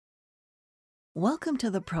Welcome to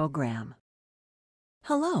the program.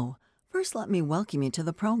 Hello. First, let me welcome you to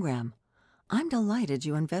the program. I'm delighted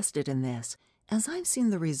you invested in this, as I've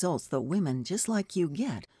seen the results that women just like you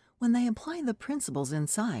get when they apply the principles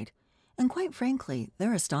inside, and quite frankly,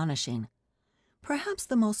 they're astonishing. Perhaps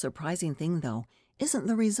the most surprising thing, though, isn't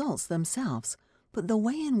the results themselves, but the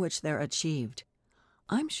way in which they're achieved.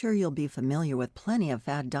 I'm sure you'll be familiar with plenty of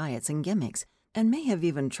fad diets and gimmicks, and may have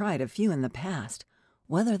even tried a few in the past,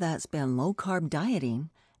 whether that's been low-carb dieting,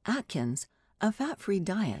 Atkins, a fat-free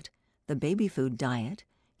diet, the baby food diet,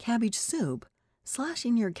 cabbage soup,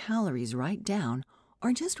 slashing your calories right down,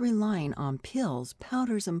 or just relying on pills,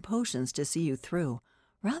 powders, and potions to see you through,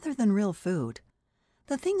 rather than real food.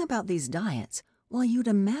 The thing about these diets, while you'd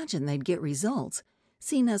imagine they'd get results,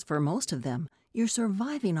 seeing as for most of them, you're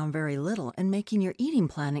surviving on very little and making your eating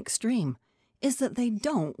plan extreme, is that they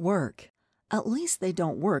don't work. At least they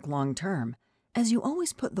don't work long-term, as you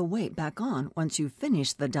always put the weight back on once you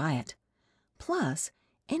finish the diet. Plus,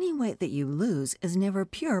 any weight that you lose is never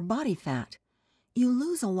pure body fat. You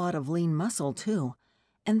lose a lot of lean muscle too,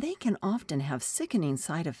 and they can often have sickening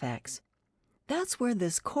side effects. That's where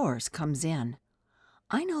this course comes in.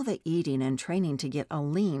 I know that eating and training to get a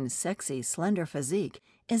lean, sexy, slender physique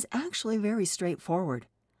is actually very straightforward.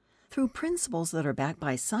 Through principles that are backed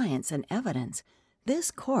by science and evidence, this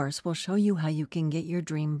course will show you how you can get your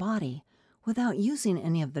dream body without using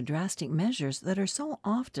any of the drastic measures that are so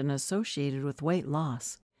often associated with weight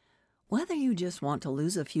loss. Whether you just want to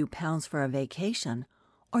lose a few pounds for a vacation,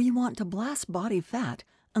 or you want to blast body fat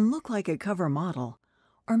and look like a cover model,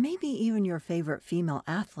 or maybe even your favorite female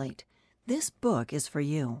athlete, this book is for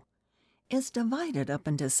you. It's divided up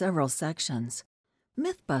into several sections.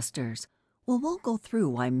 Mythbusters. Well, we'll go through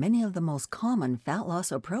why many of the most common fat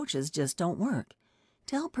loss approaches just don't work,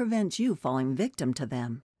 to help prevent you falling victim to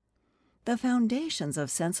them. The foundations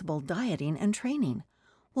of sensible dieting and training.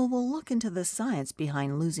 Well, we'll look into the science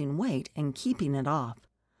behind losing weight and keeping it off.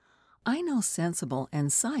 I know sensible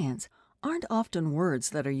and science aren't often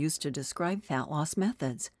words that are used to describe fat loss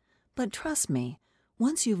methods, but trust me,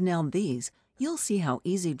 once you've nailed these, you'll see how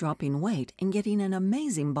easy dropping weight and getting an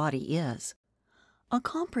amazing body is. A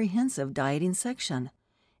comprehensive dieting section,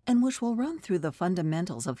 in which we'll run through the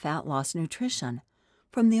fundamentals of fat loss nutrition,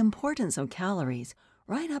 from the importance of calories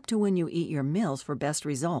right up to when you eat your meals for best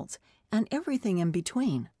results, and everything in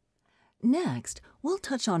between. Next, we'll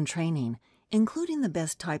touch on training, including the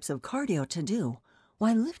best types of cardio to do,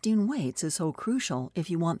 why lifting weights is so crucial if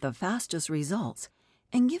you want the fastest results,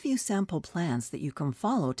 and give you sample plans that you can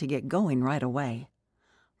follow to get going right away.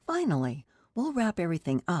 Finally, we'll wrap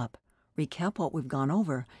everything up, recap what we've gone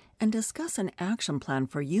over, and discuss an action plan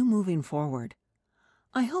for you moving forward.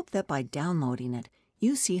 I hope that by downloading it,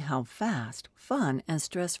 you see how fast, fun, and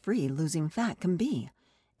stress-free losing fat can be,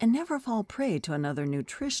 and never fall prey to another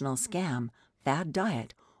nutritional scam, fad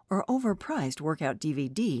diet, or overpriced workout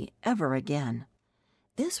DVD ever again.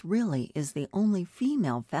 This really is the only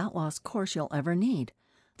female fat loss course you'll ever need,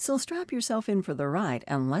 so strap yourself in for the ride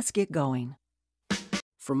and let's get going.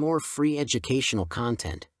 For more free educational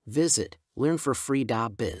content, visit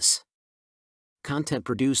learnforfree.biz. Content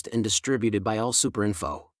produced and distributed by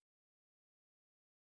AllSuperInfo.